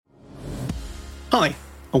Hi,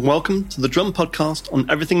 and welcome to the Drum Podcast on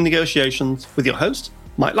everything negotiations with your host,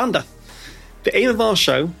 Mike Lander. The aim of our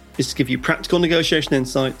show is to give you practical negotiation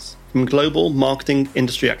insights from global marketing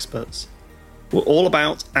industry experts. We're all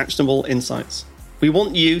about actionable insights. We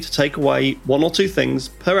want you to take away one or two things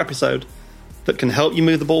per episode that can help you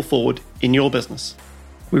move the ball forward in your business.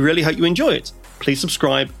 We really hope you enjoy it. Please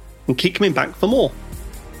subscribe and keep coming back for more.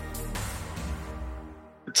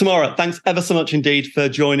 Tamara, thanks ever so much indeed for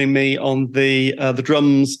joining me on the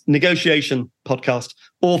Drums Negotiation podcast,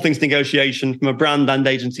 all things negotiation from a brand and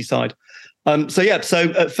agency side.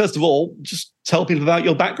 So first of all, just tell people about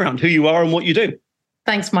your background, who you are and what you do.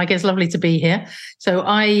 Thanks, Mike. It's lovely to be here. So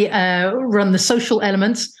I run the social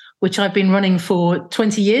elements, which I've been running for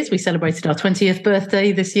 20 years. We celebrated our 20th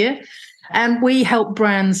birthday this year. And we help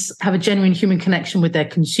brands have a genuine human connection with their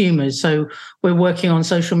consumers. So we're working on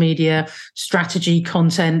social media, strategy,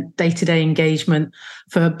 content, day-to-day engagement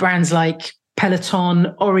for brands like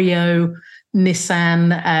Peloton, Oreo,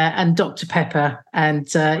 Nissan, and Dr. Pepper. And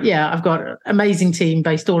I've got an amazing team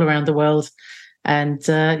based all around the world. And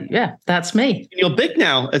that's me. You're big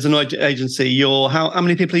now as an agency. How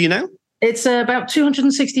many people are you now? It's about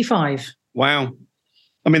 265. Wow.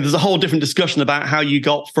 I mean, there's a whole different discussion about how you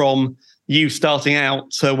got from you starting out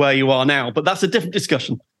to where you are now, but that's a different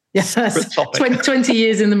discussion. Yes, 20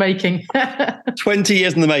 years in the making. 20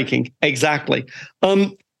 years in the making, exactly.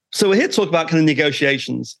 So we're here to talk about kind of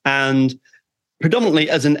negotiations and predominantly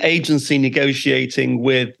as an agency negotiating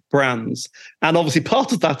with brands. And obviously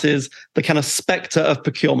part of that is the kind of spectre of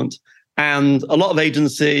procurement. And a lot of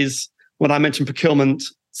agencies, when I mention procurement,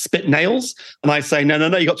 spit nails. And I say, no,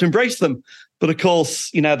 you got to embrace them. But of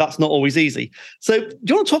course, that's not always easy. So do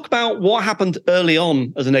you want to talk about what happened early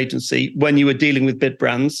on as an agency when you were dealing with bid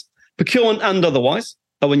brands, procurement and otherwise,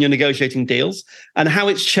 or when you're negotiating deals, and how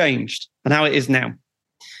it's changed and how it is now?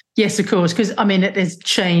 Yes, of course, because it has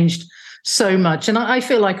changed so much. And I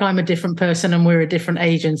feel like I'm a different person and we're a different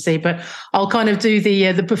agency, but I'll kind of do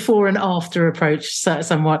the before and after approach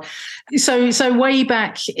somewhat. So way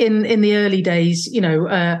back in the early days,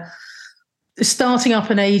 starting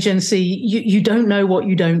up an agency, you don't know what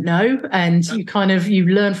you don't know, and you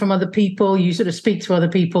learn from other people, you sort of speak to other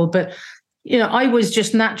people. But I was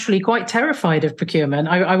just naturally quite terrified of procurement.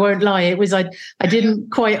 I won't lie. It was I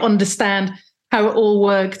didn't quite understand how it all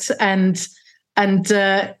worked, and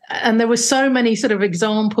there were so many sort of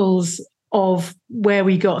examples of where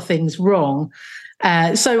we got things wrong.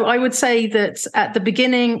 So I would say that at the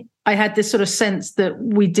beginning, I had this sort of sense that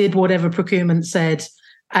we did whatever procurement said,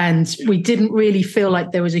 and we didn't really feel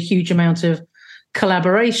like there was a huge amount of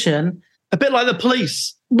collaboration. A bit like the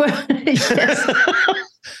police. Well, yes.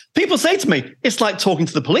 People say to me, it's like talking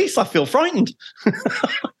to the police. I feel frightened.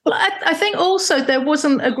 Well, I think also there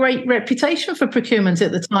wasn't a great reputation for procurement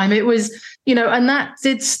at the time. It was, and that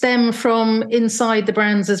did stem from inside the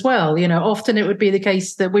brands as well. Often it would be the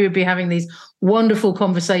case that we would be having these wonderful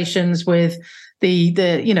conversations with the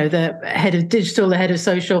head of digital, the head of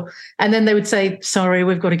social, and then they would say, sorry,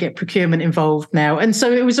 we've got to get procurement involved now. And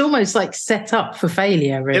so it was almost like set up for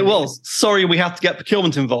failure, really. It was. Sorry, we have to get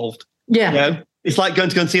procurement involved. Yeah. It's like going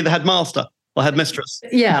to go and see the headmaster or headmistress.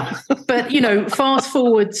 Yeah. But, fast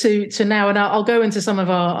forward to now, and I'll go into some of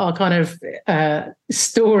our kind of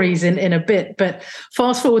stories in a bit, but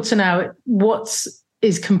fast forward to now, what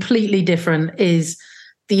is completely different is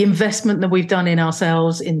the investment that we've done in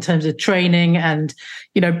ourselves in terms of training and,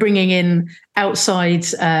 bringing in outside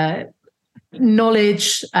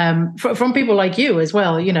knowledge from people like you as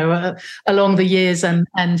well, along the years, and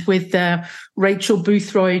with Rachel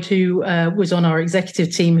Boothroyd, who was on our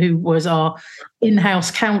executive team, who was our in-house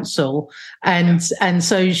counsel, and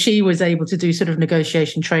so she was able to do sort of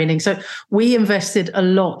negotiation training. So we invested a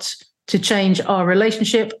lot to change our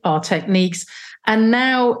relationship, our techniques. And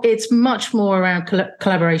now it's much more around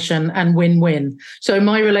collaboration and win-win. So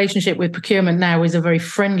my relationship with procurement now is a very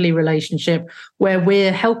friendly relationship where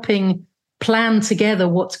we're helping plan together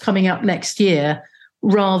what's coming up next year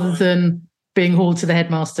rather than being hauled to the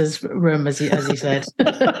headmaster's room, as he said.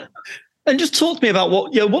 And just talk to me about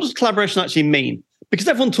what does collaboration actually mean? Because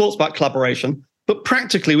everyone talks about collaboration, but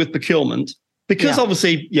practically with procurement, because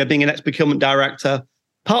obviously, being an ex-procurement director,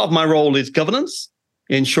 part of my role is governance,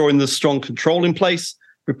 ensuring there's strong control in place,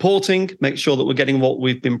 reporting, make sure that we're getting what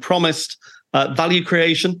we've been promised, value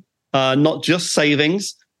creation, not just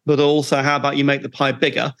savings, but also how about you make the pie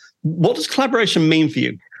bigger? What does collaboration mean for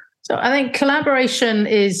you? So I think collaboration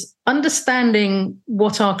is understanding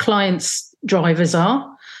what our clients' drivers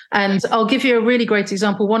are. And I'll give you a really great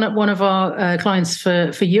example. One of our clients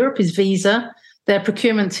for Europe is Visa. their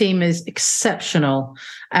procurement team is exceptional,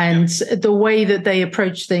 and the way that they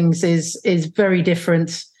approach things is very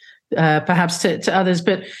different, perhaps to others.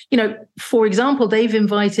 But for example, they've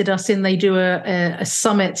invited us in. They do a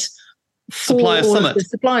summit for all of the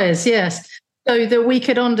suppliers, yes, so that we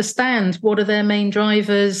could understand what are their main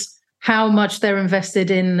drivers, how much they're invested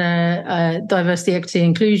in diversity, equity,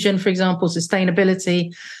 inclusion, for example,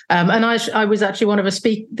 sustainability. And I was actually one of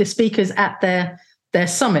the speakers at their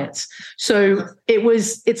summit. So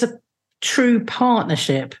it's a true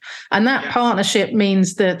partnership. And that partnership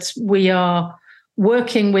means that we are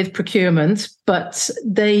working with procurement, but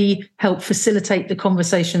they help facilitate the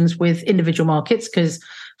conversations with individual markets, because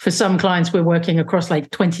for some clients, we're working across like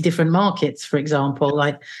 20 different markets, for example.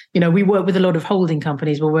 Like, we work with a lot of holding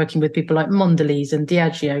companies. We're working with people like Mondelez and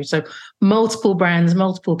Diageo. So multiple brands,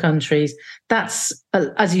 multiple countries. That's,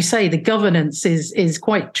 as you say, the governance is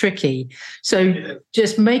quite tricky. So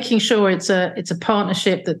just making sure it's a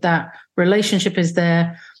partnership, that relationship is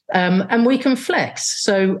there. And we can flex.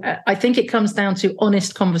 So I think it comes down to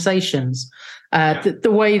honest conversations.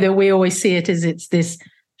 The way that we always see it is it's this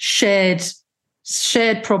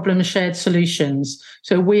shared problems, shared solutions.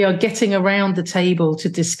 So we are getting around the table to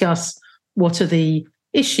discuss what are the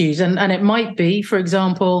issues. And it might be, for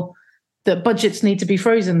example, that budgets need to be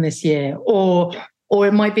frozen this year, or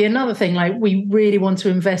it might be another thing, like we really want to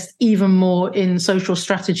invest even more in social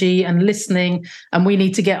strategy and listening, and we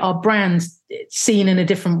need to get our brand seen in a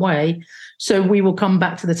different way. So we will come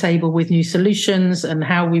back to the table with new solutions and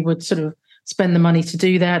how we would sort of spend the money to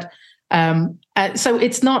do that. So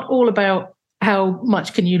it's not all about how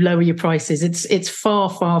much can you lower your prices. It's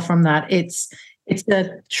far, far from that. It's a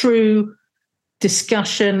true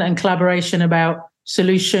discussion and collaboration about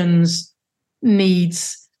solutions,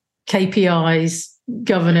 needs, KPIs,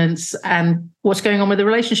 governance, and what's going on with the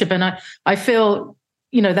relationship. And I feel,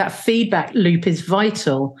 that feedback loop is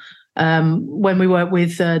vital. When we work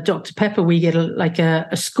with Dr. Pepper, we get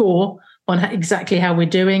a score on exactly how we're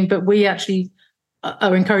doing, but we actually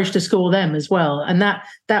are encouraged to score them as well. And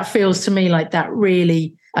that feels to me like that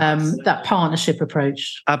really, that partnership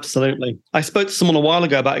approach. Absolutely. I spoke to someone a while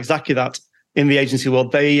ago about exactly that in the agency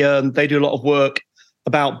world. They do a lot of work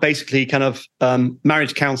about basically kind of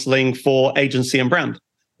marriage counseling for agency and brand,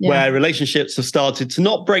 where relationships have started to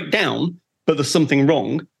not break down, but there's something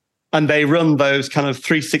wrong. And they run those kind of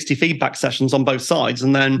 360 feedback sessions on both sides.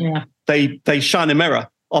 And then they shine a mirror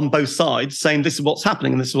on both sides saying, this is what's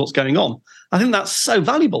happening and this is what's going on. I think that's so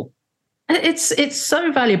valuable. It's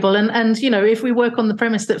so valuable. And if we work on the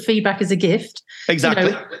premise that feedback is a gift,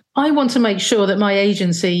 exactly. I want to make sure that my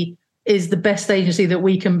agency is the best agency that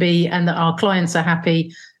we can be and that our clients are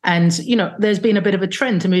happy. And, there's been a bit of a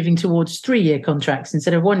trend to moving towards 3-year contracts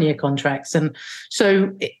instead of 1-year contracts. And so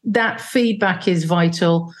that feedback is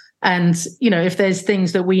vital. And, if there's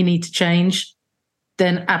things that we need to change,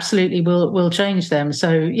 then absolutely we'll change them.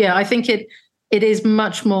 So, I think it is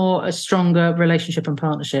much more a stronger relationship and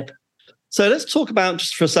partnership. So let's talk about,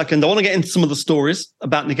 just for a second, I want to get into some of the stories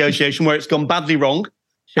about negotiation where it's gone badly wrong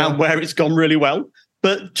and where it's gone really well.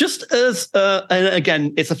 But just as, and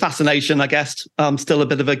again, it's a fascination, I guess. I'm still a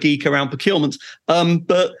bit of a geek around procurement.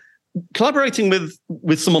 But collaborating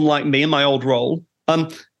with someone like me in my old role,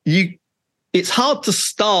 it's hard to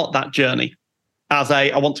start that journey as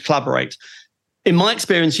I want to collaborate. In my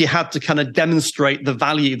experience, you had to kind of demonstrate the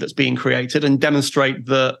value that's being created and demonstrate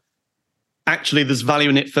that actually there's value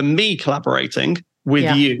in it for me collaborating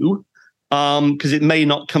with you, because it may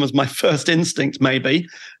not come as my first instinct, maybe.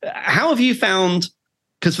 How have you found,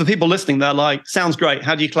 because for people listening, they're like, sounds great.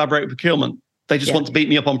 How do you collaborate with procurement? They just want to beat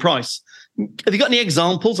me up on price. Have you got any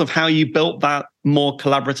examples of how you built that more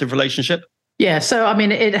collaborative relationship? Yeah, so I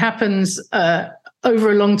mean, it happens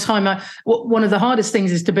over a long time. One of the hardest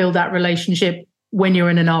things is to build that relationship when you're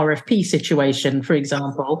in an RFP situation, for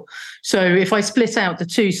example. So if I split out the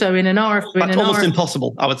two, so in an RFP... That's almost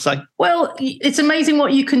impossible, I would say. Well, it's amazing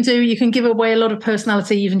what you can do. You can give away a lot of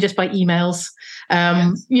personality even just by emails.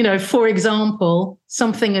 For example,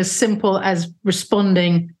 something as simple as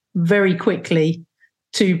responding very quickly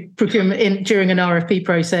to procurement during an RFP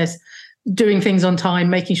process, doing things on time,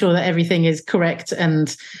 making sure that everything is correct,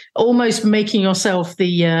 and almost making yourself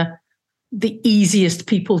the easiest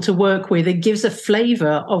people to work with. It gives a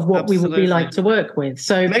flavor of what we would be like to work with.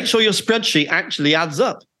 So make sure your spreadsheet actually adds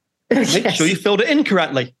up. Make sure you filled it in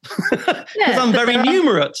correctly. Because I'm very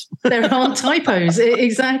numerate. There aren't typos.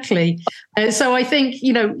 Exactly. So I think,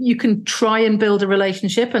 you can try and build a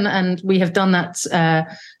relationship, and we have done that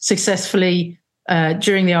successfully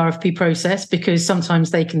during the RFP process, because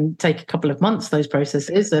sometimes they can take a couple of months, those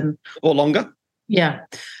processes, or longer. Yeah.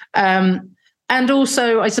 And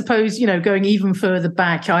also, I suppose, going even further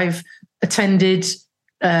back, I've attended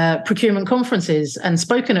procurement conferences and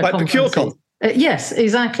spoken at conferences. ProcureCon. Yes,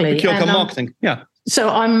 exactly. ProcureCon marketing, yeah. So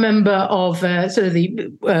I'm a member of sort of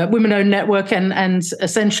the Women-Owned Network, and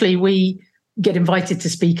essentially we get invited to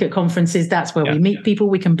speak at conferences. That's where we meet people.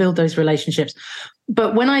 We can build those relationships.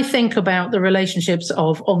 But when I think about the relationships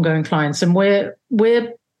of ongoing clients, and we're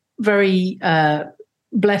very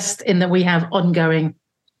blessed in that we have ongoing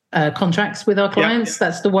contracts with our clients.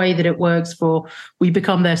 That's the way that it works. We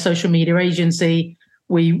become their social media agency.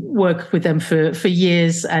 We work with them for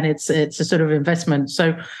years, and it's a sort of investment.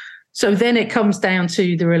 So then it comes down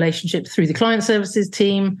to the relationship through the client services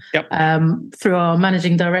team, through our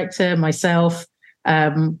managing director, myself.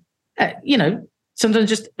 Sometimes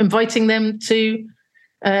just inviting them to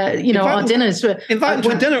our dinners. Invite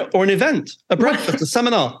them to a dinner or an event, a breakfast, a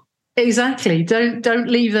seminar. Exactly. Don't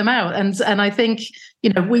leave them out. And I think,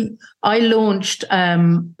 I launched my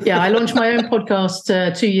own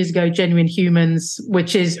podcast 2 years ago, Genuine Humans,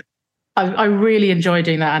 which is, I really enjoy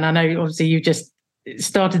doing that. And I know obviously you just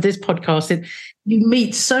started this podcast. You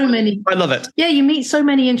meet so many. I love it. Yeah, you meet so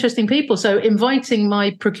many interesting people. So inviting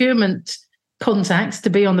my procurement contacts to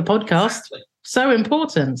be on the podcast, so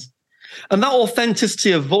important. And that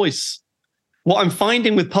authenticity of voice, what I'm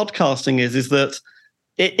finding with podcasting is that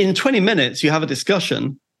in 20 minutes, you have a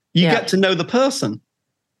discussion, you get to know the person.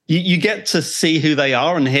 You get to see who they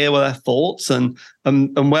are and hear their thoughts and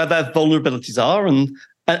where their vulnerabilities are. And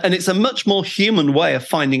it's a much more human way of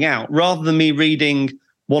finding out, rather than me reading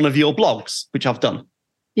one of your blogs, which I've done.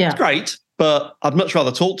 Yeah. It's great, but I'd much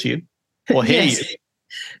rather talk to you or hear you.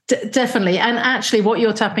 Definitely. And actually what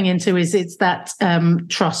you're tapping into it's that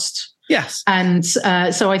trust. Yes. And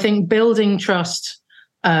so I think building trust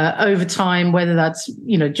over time, whether that's,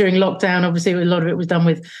 during lockdown, obviously a lot of it was done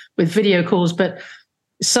with video calls, but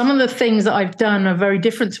some of the things that I've done are very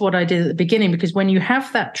different to what I did at the beginning, because when you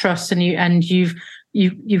have that trust and you've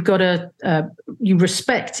got you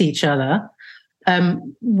respect each other,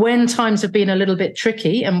 when times have been a little bit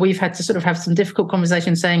tricky and we've had to sort of have some difficult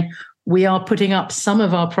conversations saying we are putting up some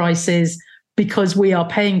of our prices because we are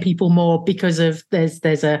paying people more because of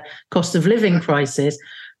there's a cost of living crisis,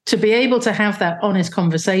 to be able to have that honest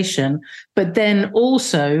conversation, but then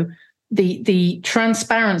also the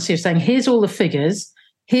transparency of saying, here's all the figures,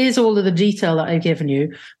 here's all of the detail that I've given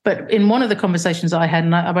you. But in one of the conversations I had,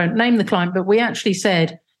 and I won't name the client, but we actually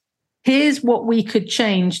said, here's what we could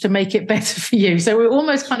change to make it better for you. So we're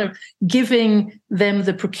almost kind of giving them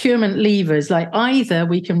the procurement levers, like either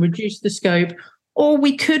we can reduce the scope or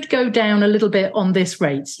we could go down a little bit on this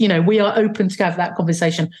rate. We are open to have that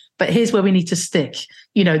conversation, but here's where we need to stick.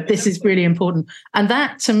 This is really important. And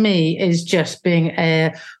that to me is just being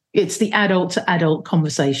it's the adult to adult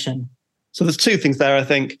conversation. So there's two things there, I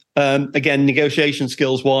think. Again, negotiation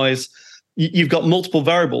skills wise, you've got multiple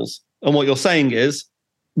variables. And what you're saying is,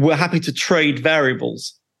 we're happy to trade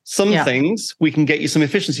variables. Some things we can get you some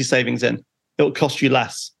efficiency savings in. It'll cost you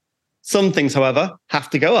less. Some things, however, have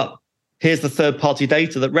to go up. Here's the third-party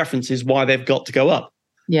data that references why they've got to go up.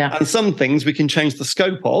 Yeah. And some things we can change the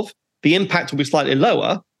scope of. The impact will be slightly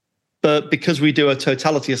lower, but because we do a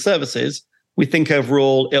totality of services, we think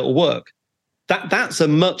overall it'll work. That's a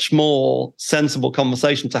much more sensible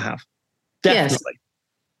conversation to have. Definitely. Yes.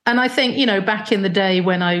 And I think, back in the day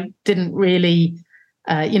when I didn't really,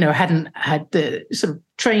 hadn't had the sort of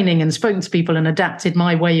training and spoken to people and adapted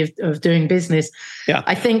my way of doing business,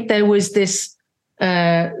 I think there was this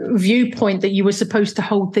viewpoint that you were supposed to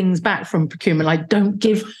hold things back from procurement, like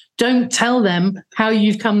don't tell them how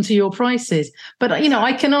you've come to your prices. But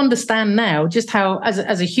I can understand now just how, as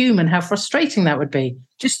a human, how frustrating that would be.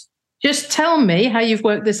 Just tell me how you've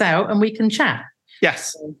worked this out, and we can chat.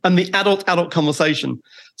 Yes, and the adult conversation.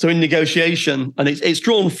 So in negotiation, and it's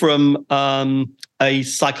drawn from a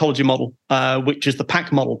psychology model, which is the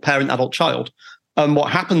PAC model, parent, adult, child. And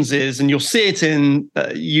what happens is, and you'll see it in,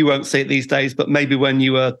 you won't see it these days, but maybe when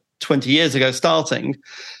you were 20 years ago starting,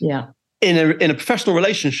 in a professional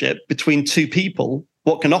relationship between two people,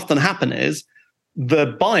 what can often happen is the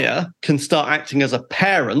buyer can start acting as a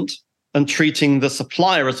parent and treating the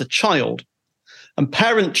supplier as a child. And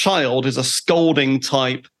parent-child is a scolding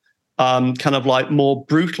type, kind of like more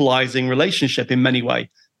brutalizing relationship in many ways.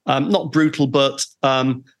 Not brutal, but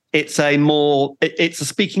it's a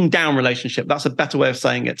speaking down relationship. That's a better way of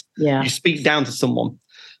saying it. Yeah. You speak down to someone.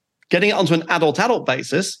 Getting it onto an adult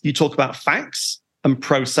basis, you talk about facts and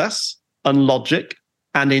process and logic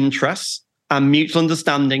and interests and mutual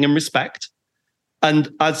understanding and respect.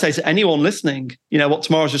 And I'd say to anyone listening, what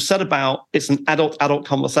Tamara's just said about it's an adult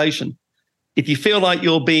conversation. If you feel like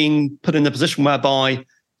you're being put in a position whereby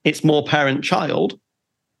it's more parent-child,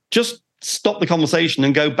 just stop the conversation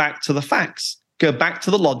and go back to the facts, go back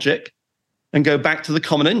to the logic, and go back to the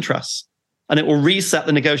common interests, and it will reset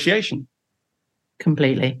the negotiation.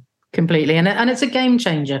 Completely. And it's a game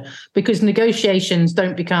changer, because negotiations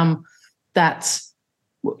don't become that,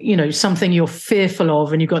 something you're fearful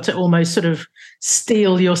of and you've got to almost sort of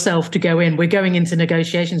steel yourself to go in. We're going into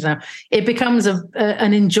negotiations now. It becomes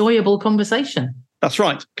an enjoyable conversation. That's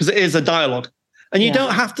right, because it is a dialogue. And you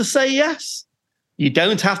don't have to say yes. You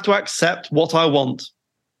don't have to accept what I want.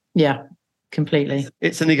 Yeah, completely.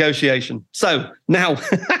 It's a negotiation. So now,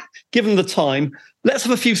 given the time, let's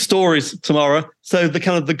have a few stories, Tamara. So the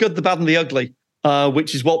kind of the good, the bad, and the ugly,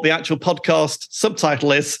 which is what the actual podcast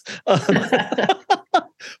subtitle is.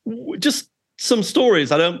 Just some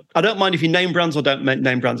stories. I don't mind if you name brands or don't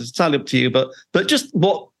name brands. It's entirely up to you. But just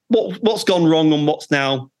what's gone wrong and what's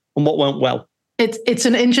now and what went well. It's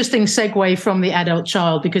an interesting segue from the adult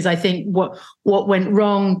child, because I think what went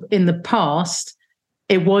wrong in the past,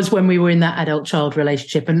 it was when we were in that adult child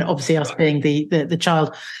relationship, and obviously us being the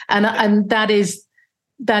child, and that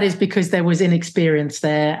is because there was inexperience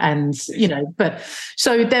there, and but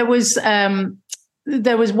so there was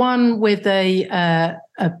one with a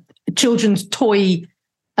children's toy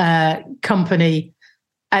company,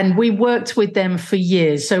 and we worked with them for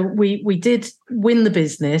years. So we did win the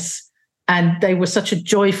business, and they were such a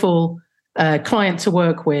joyful client to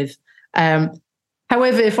work with.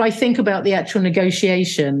 However, if I think about the actual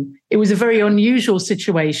negotiation, it was a very unusual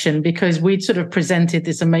situation, because we'd sort of presented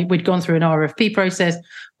this, and we'd gone through an RFP process.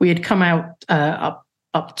 We had come out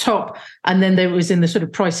up top, and then there was in the sort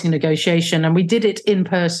of pricing negotiation, and we did it in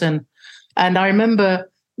person. And I remember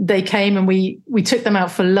they came and we took them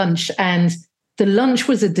out for lunch, and the lunch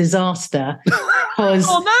was a disaster. Because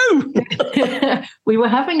we were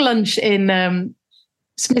having lunch in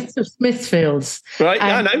Smiths of Smithfields. Right,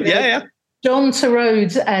 yeah, I know, yeah. John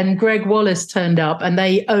Terode and Greg Wallace turned up, and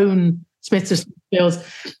they own Smiths of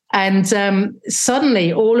Smithfields. And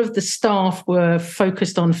suddenly all of the staff were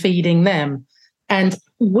focused on feeding them. And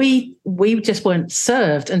we just weren't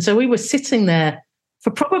served. And so we were sitting there for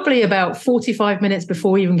probably about 45 minutes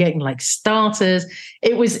before even getting like starters.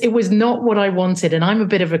 It was not what I wanted. And I'm a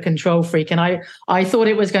bit of a control freak. And I thought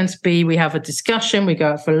it was going to be, we have a discussion, we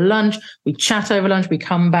go out for lunch, we chat over lunch, we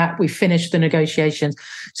come back, we finish the negotiations.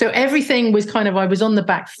 So everything was kind of, I was on the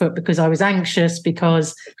back foot because I was anxious,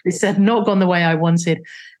 because this had not gone the way I wanted.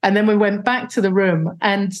 And then we went back to the room,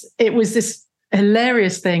 and it was this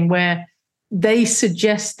hilarious thing where they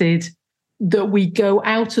suggested that we go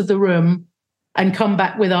out of the room and come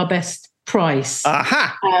back with our best price.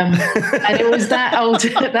 Aha! And it was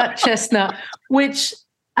that chestnut, which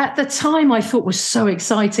at the time I thought was so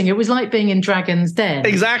exciting. It was like being in Dragon's Den.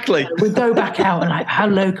 Exactly. We'd go back out and like, how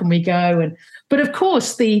low can we go? But of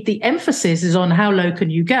course, the emphasis is on how low can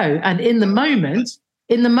you go. And in the moment,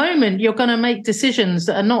 you're going to make decisions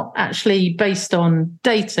that are not actually based on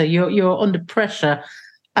data. You're under pressure.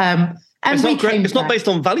 And it's not based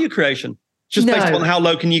on value creation. It's just based on how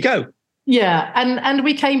low can you go. Yeah, and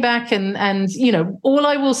we came back, and all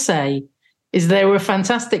I will say is they were a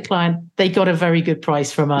fantastic client. They got a very good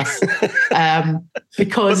price from us,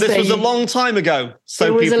 because but this was a long time ago. So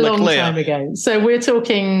it was a long clear. time ago. So we're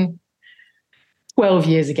talking 12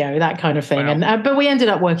 years ago, that kind of thing. Wow. And but we ended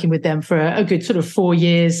up working with them for a good sort of 4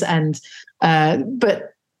 years. And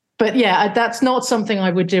but yeah, that's not something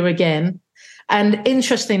I would do again. And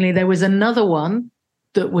interestingly, there was another one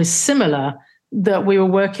that was similar, that we were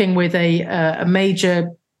working with a major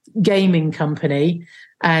gaming company.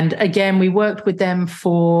 And again, we worked with them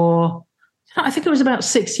for, I think it was about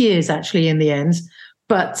 6 years actually in the end.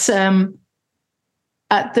 But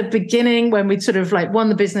at the beginning, when we'd sort of like won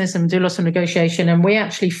the business and do lots of negotiation, and we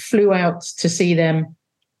actually flew out to see them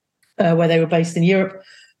where they were based in Europe.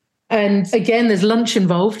 And again, there's lunch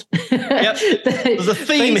involved. Yep. There's a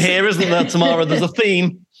theme here, isn't there, Tamara? There's a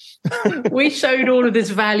theme. We showed all of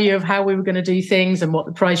this value of how we were going to do things and what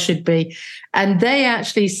the price should be. And they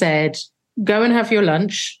actually said, go and have your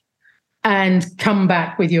lunch and come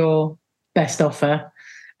back with your best offer.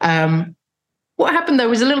 What happened, though,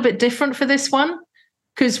 was a little bit different for this one,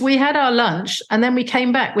 because we had our lunch and then we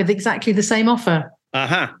came back with exactly the same offer.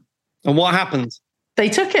 Uh-huh. And what happened? They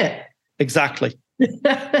took it. Exactly.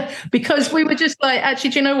 Because we were just like,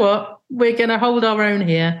 actually, do you know what? We're going to hold our own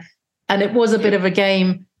here. And it was a bit of a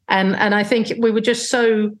game. And I think we were just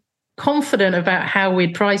so confident about how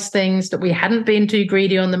we'd priced things that we hadn't been too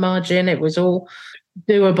greedy on the margin. It was all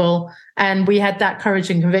doable. And we had that courage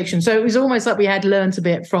and conviction. So it was almost like we had learned a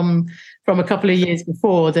bit from a couple of years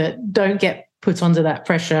before, that don't get put under that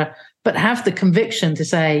pressure, but have the conviction to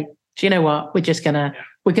say, do you know what? We're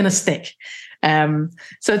gonna stick. But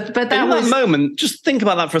that was that moment. Just think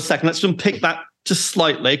about that for a second. Let's unpick that just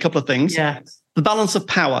slightly. A couple of things. Yeah. The balance of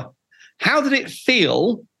power. How did it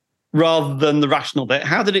feel, rather than the rational bit?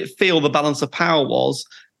 How did it feel the balance of power was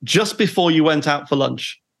just before you went out for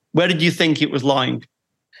lunch? Where did you think it was lying?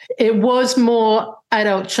 It was more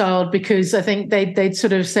adult-child, because I think they'd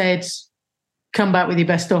sort of said, come back with your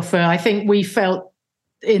best offer. I think we felt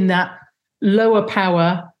in that lower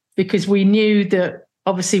power because we knew that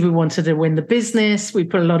obviously we wanted to win the business. We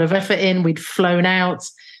put a lot of effort in. We'd flown out.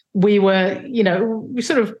 We were,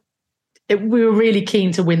 we were really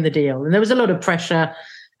keen to win the deal. And there was a lot of pressure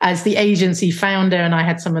as the agency founder, and I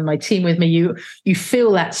had some of my team with me. You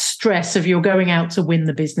feel that stress of you're going out to win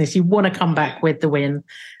the business. You want to come back with the win.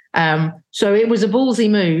 So it was a ballsy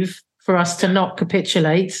move for us to not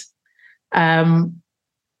capitulate.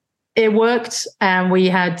 It worked, and we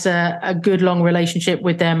had a good long relationship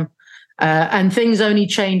with them. And things only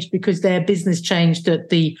changed because their business changed, that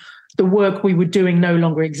the work we were doing no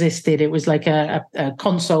longer existed. It was like a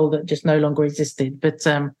console that just no longer existed.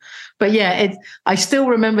 But yeah, I still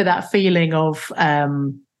remember that feeling of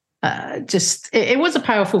it was a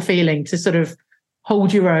powerful feeling to sort of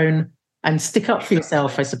hold your own and stick up for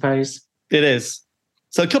yourself, I suppose. It is.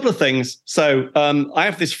 So a couple of things. So I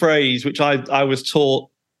have this phrase, which I was taught,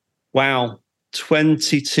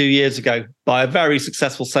 22 years ago by a very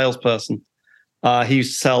successful salesperson. He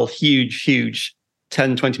used to sell huge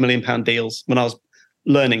 10, 20 million pound deals when I was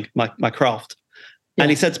learning my craft. Yeah. And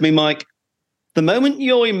he said to me, Mike, the moment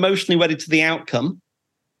you're emotionally wedded to the outcome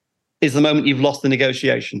is the moment you've lost the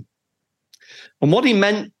negotiation. And what he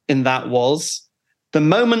meant in that was, the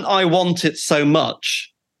moment I want it so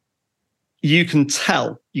much, you can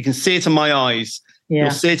tell, you can see it in my eyes. Yeah.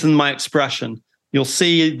 You'll see it in my expression. You'll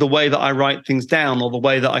see the way that I write things down, or the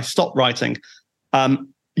way that I stop writing.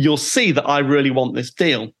 You'll see that I really want this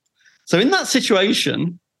deal. So in that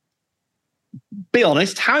situation, be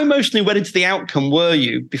honest, how emotionally wedded to the outcome were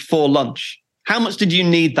you before lunch? How much did you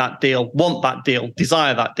need that deal, want that deal,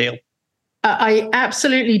 desire that deal? I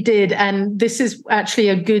absolutely did. And this is actually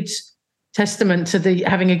a good testament to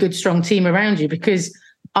having a good, strong team around you, because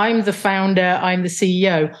I'm the founder, I'm the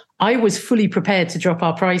CEO. I was fully prepared to drop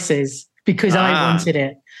our prices because I wanted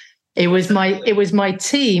it. It was my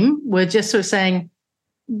team were just sort of saying,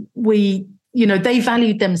 they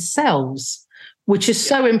valued themselves, which is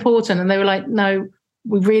so important. And they were like, no,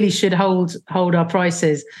 we really should hold our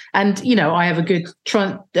prices. And, I have a good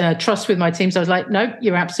trust with my team. So I was like, no,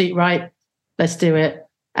 you're absolutely right. Let's do it.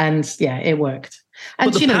 And yeah, it worked.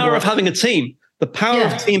 And but the power of having a team, the power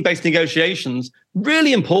of team-based negotiations,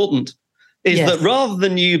 really important, is that rather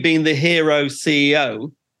than you being the hero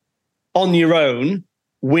CEO on your own,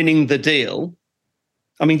 winning the deal,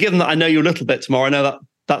 I mean, given that I know you a little bit, Tamara, I know that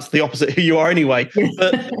that's the opposite who you are anyway,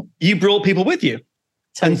 but you brought people with you.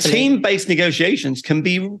 Totally. And team-based negotiations can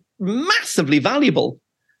be massively valuable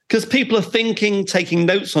because people are thinking, taking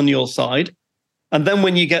notes on your side. And then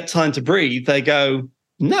when you get time to breathe, they go,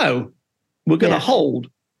 no, we're going to hold.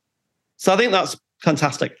 So I think that's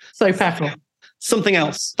fantastic. So powerful. Something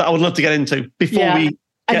else that I would love to get into before we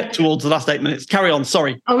get towards the last 8 minutes. Carry on,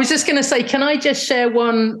 sorry. I was just going to say, can I just share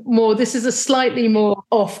one more? This is a slightly more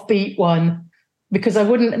offbeat one, because I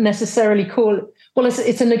wouldn't necessarily call it, well,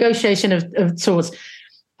 it's a negotiation of sorts.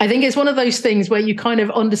 I think it's one of those things where you kind of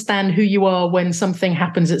understand who you are when something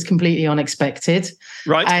happens that's completely unexpected.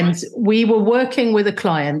 Right. And we were working with a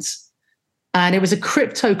client, and it was a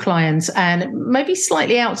crypto client, and maybe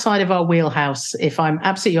slightly outside of our wheelhouse, if I'm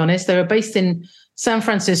absolutely honest. They were based in San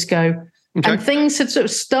Francisco. Okay. And things had sort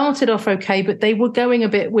of started off okay, but they were going a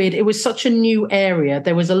bit weird. It was such a new area.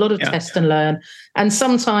 There was a lot of test and learn. And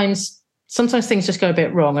sometimes things just go a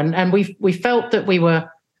bit wrong. And we felt that we were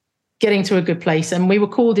getting to a good place, and we were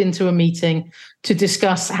called into a meeting to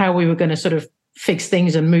discuss how we were going to sort of fix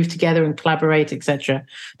things and move together and collaborate, etc.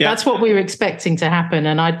 Yeah. That's what we were expecting to happen.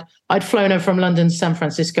 And I'd flown over from London to San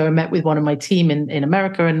Francisco and met with one of my team in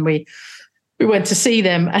America, and we went to see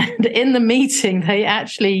them. And in the meeting, they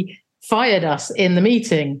actually fired us in the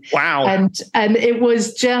meeting. Wow. And it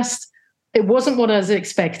wasn't what I was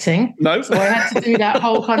expecting. No. So I had to do that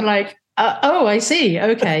whole kind of like, I see.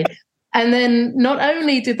 Okay. And then not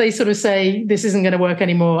only did they sort of say, this isn't going to work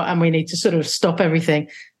anymore and we need to sort of stop everything,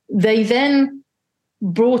 they then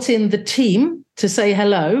brought in the team to say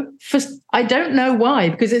hello. I don't know why,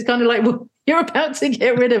 because it's kind of like, well, you're about to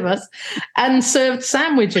get rid of us, and served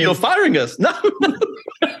sandwiches. You're firing us. No.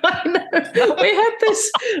 I know. We had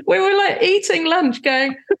this, we were like eating lunch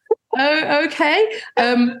going, oh, okay.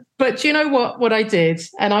 But do you know what I did?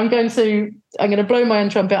 And I'm going to blow my own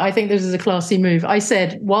trumpet. I think this is a classy move. I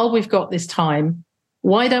said, while we've got this time,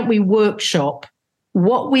 why don't we workshop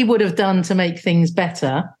what we would have done to make things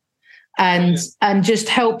better, and just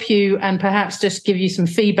help you, and perhaps just give you some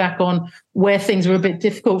feedback on where things were a bit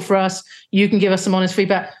difficult for us. You can give us some honest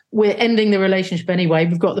feedback. We're ending the relationship anyway.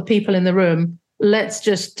 We've got the people in the room. Let's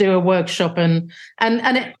just do a workshop. And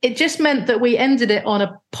it just meant that we ended it on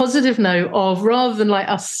a positive note of, rather than like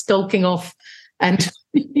us skulking off and,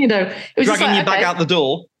 it was dragging your bag out the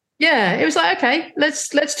door. Yeah, it was like, okay,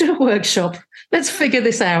 let's do a workshop. Let's figure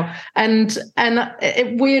this out. And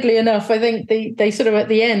weirdly enough, I think they sort of, at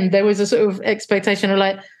the end, there was a sort of expectation of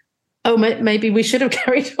like, oh, maybe we should have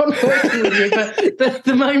carried on working with you, but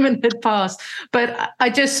the moment had passed. But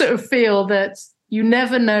I just sort of feel that you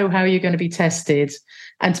never know how you're going to be tested,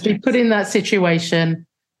 and to be put in that situation.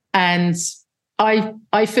 And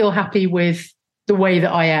I feel happy with the way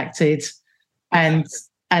that I acted. And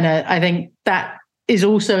I think that is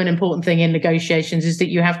also an important thing in negotiations, is that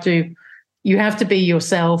you have to be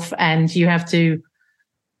yourself, and you have to,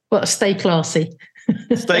 stay classy.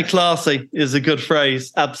 Stay classy is a good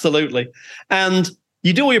phrase. Absolutely. And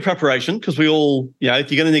you do all your preparation, because we all,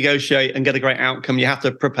 if you're going to negotiate and get a great outcome, you have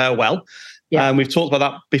to prepare well. Yeah. And we've talked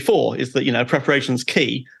about that before, is that, preparation's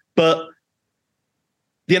key, but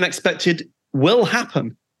the unexpected will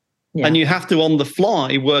happen. Yeah. And you have to, on the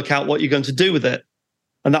fly, work out what you're going to do with it.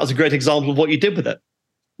 And that was a great example of what you did with it.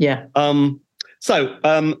 Yeah. So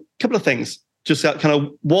a couple of things, just kind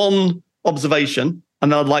of one observation,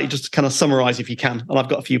 and then I'd like you just to kind of summarize if you can. And I've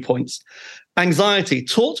got a few points. Anxiety.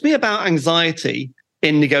 Talk to me about anxiety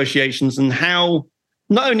in negotiations, and how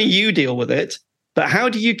not only you deal with it, but how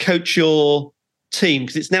do you coach your team?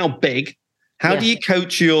 Because it's now big. How do you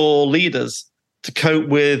coach your leaders to cope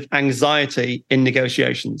with anxiety in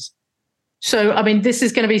negotiations? So, I mean, this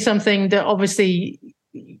is going to be something that obviously,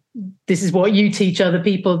 this is what you teach other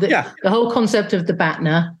people. The whole concept of the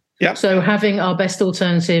BATNA. Yeah. So having our best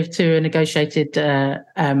alternative to a negotiated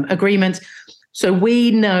agreement. So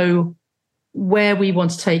we know where we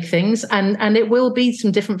want to take things, and it will be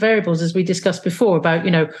some different variables, as we discussed before, about,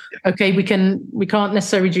 okay, we can't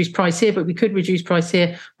necessarily reduce price here, but we could reduce price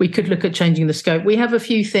here. We could look at changing the scope. We have a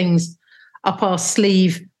few things up our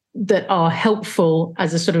sleeve that are helpful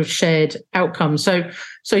as a sort of shared outcome. So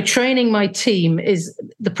training my team, is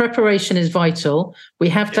the preparation is vital. We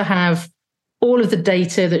have to have all of the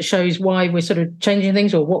data that shows why we're sort of changing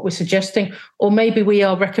things, or what we're suggesting, or maybe we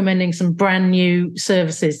are recommending some brand new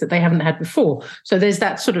services that they haven't had before. So there's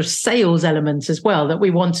that sort of sales element as well, that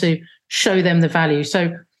we want to show them the value.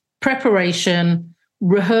 So preparation,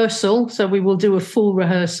 rehearsal. So we will do a full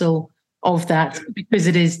rehearsal of that, because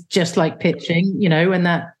it is just like pitching, and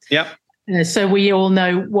that. Yeah. So we all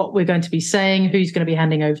know what we're going to be saying, who's going to be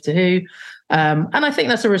handing over to who. And I think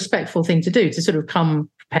that's a respectful thing to do, to sort of come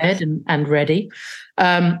prepared and ready.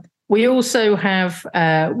 We also have,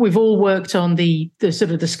 we've all worked on the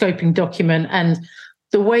sort of the scoping document, and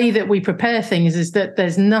the way that we prepare things is that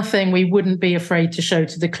there's nothing we wouldn't be afraid to show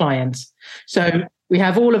to the client. So we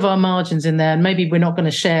have all of our margins in there, and maybe we're not going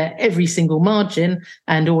to share every single margin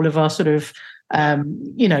and all of our sort of,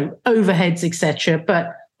 overheads, etc.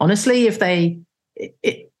 But honestly, if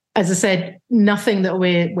as I said, nothing that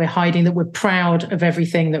we're hiding, that we're proud of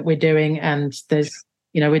everything that we're doing, and there's,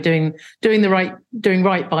 we're doing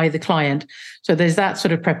right by the client. So there's that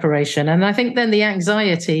sort of preparation. And I think then the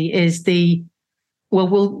anxiety is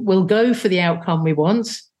we'll go for the outcome we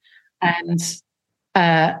want. And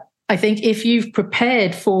I think if you've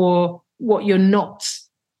prepared for what you're not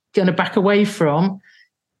going to back away from,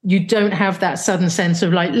 you don't have that sudden sense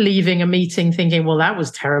of like leaving a meeting thinking, well, that was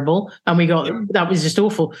terrible, and that was just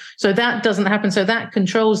awful. So that doesn't happen. So that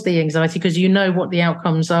controls the anxiety, because you know what the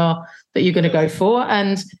outcomes are that you're going to go for.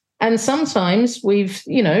 And sometimes we've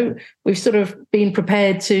sort of been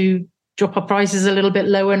prepared to drop our prices a little bit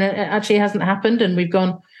lower, and it actually hasn't happened, and we've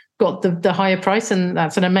got the higher price, and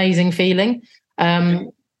that's an amazing feeling.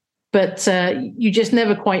 But you just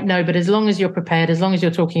never quite know. But as long as you're prepared, as long as you're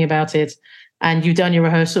talking about it, and you've done your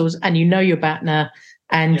rehearsals, and you know your BATNA,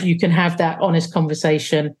 and you can have that honest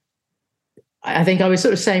conversation, I think I was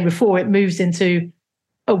sort of saying before, it moves into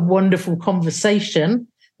a wonderful conversation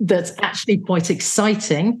that's actually quite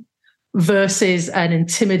exciting, versus an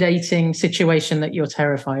intimidating situation that you're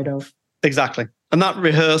terrified of. Exactly. And that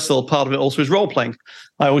rehearsal part of it also is role playing.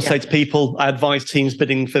 I always say to people, I advise teams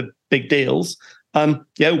bidding for big deals, one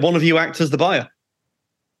of you act as the buyer.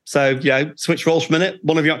 So, switch roles for a minute.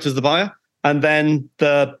 One of you acts as the buyer, and then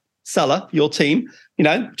the seller, your team,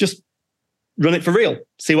 just run it for real.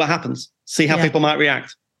 See what happens. See how people might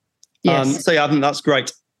react. Yes. I think that's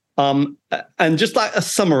great. And just like a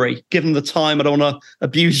summary, given the time, I don't want to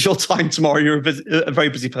abuse your time tomorrow. You're a very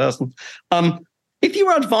busy person. If you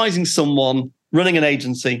were advising someone running an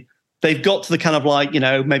agency, they've got to the kind of like,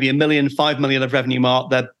 maybe 1 million, 5 million of revenue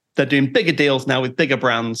mark. They're doing bigger deals now with bigger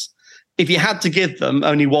brands. If you had to give them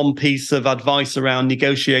only one piece of advice around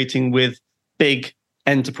negotiating with big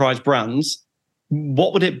enterprise brands,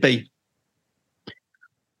 what would it be?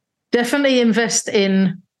 Definitely invest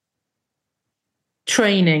in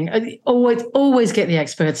training. Always get the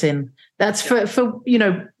experts in. That's for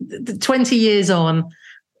 20 years on,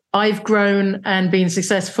 I've grown and been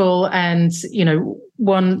successful and,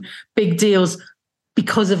 won big deals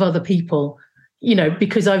because of other people,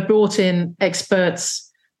 because I've brought in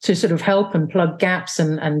experts to sort of help and plug gaps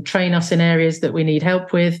and train us in areas that we need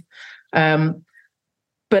help with.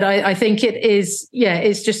 But I think it is,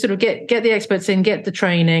 it's just sort of get the experts in, get the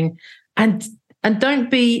training, and don't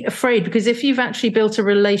be afraid, because if you've actually built a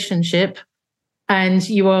relationship and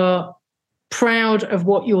you are proud of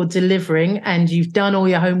what you're delivering and you've done all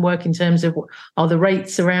your homework in terms of are the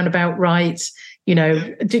rates around about right,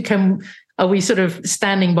 are we sort of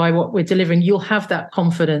standing by what we're delivering, you'll have that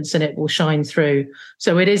confidence and it will shine through.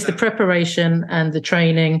 So it is the preparation and the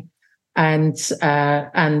training and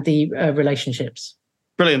the relationships.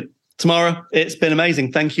 Brilliant. Tamara, it's been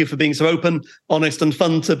amazing. Thank you for being so open, honest, and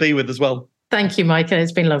fun to be with as well. Thank you, Micah.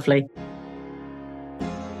 It's been lovely.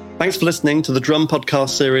 Thanks for listening to the Drum podcast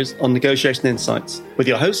series on Negotiation Insights with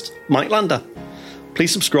your host, Mike Lander.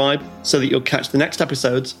 Please subscribe so that you'll catch the next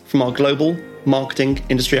episodes from our global marketing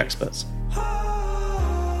industry experts.